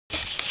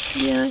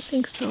Yeah, I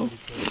think so.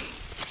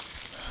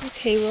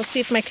 Okay, we'll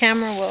see if my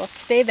camera will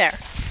stay there.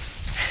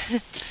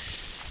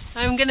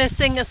 I'm gonna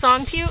sing a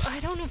song to you. I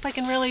don't know if I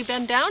can really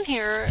bend down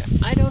here.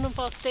 I don't know if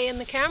I'll stay in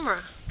the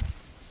camera.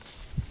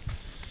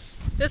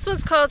 This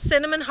one's called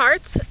Cinnamon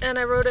Hearts, and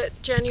I wrote it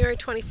January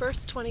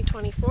 21st,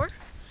 2024.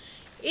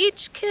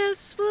 Each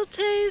kiss will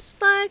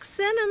taste like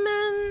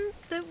cinnamon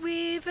that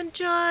we've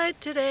enjoyed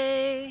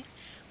today.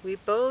 We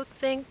both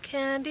think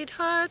candied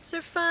hearts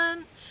are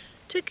fun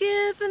to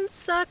give and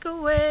suck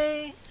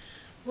away.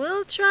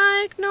 We'll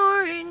try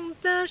ignoring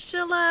the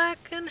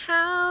shellac and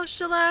how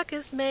shellac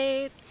is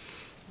made,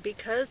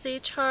 because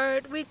each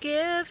heart we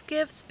give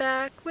gives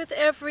back with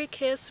every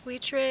kiss we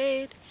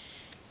trade.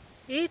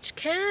 Each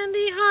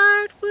candy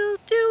heart will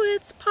do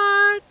its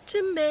part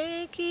to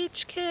make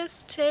each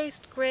kiss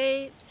taste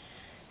great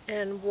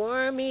and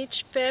warm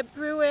each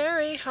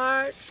February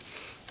heart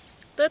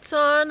that's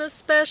on a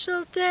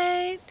special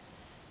date.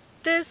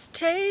 This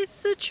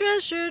tastes a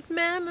treasured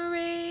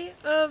memory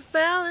of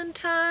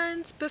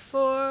Valentine's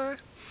before,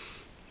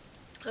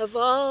 of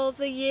all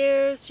the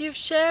years you've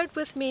shared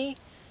with me,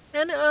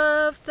 and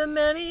of the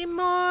many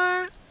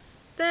more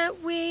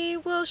that we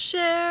will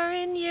share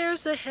in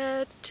years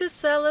ahead to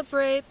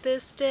celebrate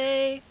this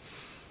day.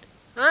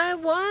 I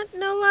want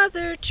no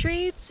other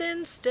treats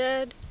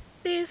instead.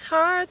 These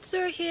hearts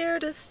are here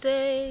to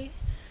stay,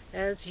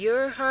 as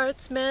your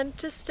heart's meant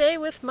to stay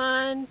with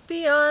mine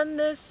beyond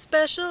this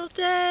special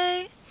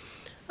day.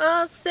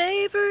 I'll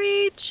savor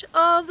each,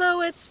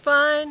 although it's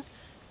fine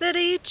that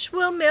each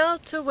will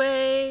melt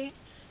away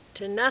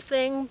to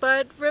nothing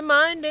but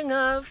reminding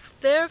of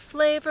their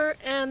flavor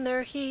and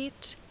their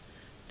heat.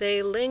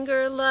 They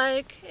linger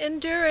like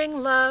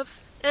enduring love,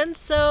 and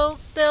so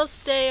they'll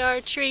stay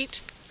our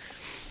treat.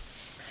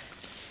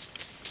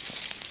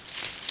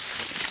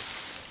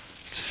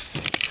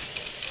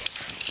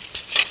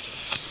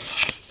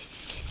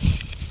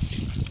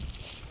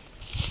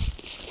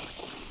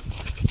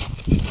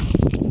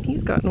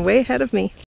 He's gotten way ahead of me.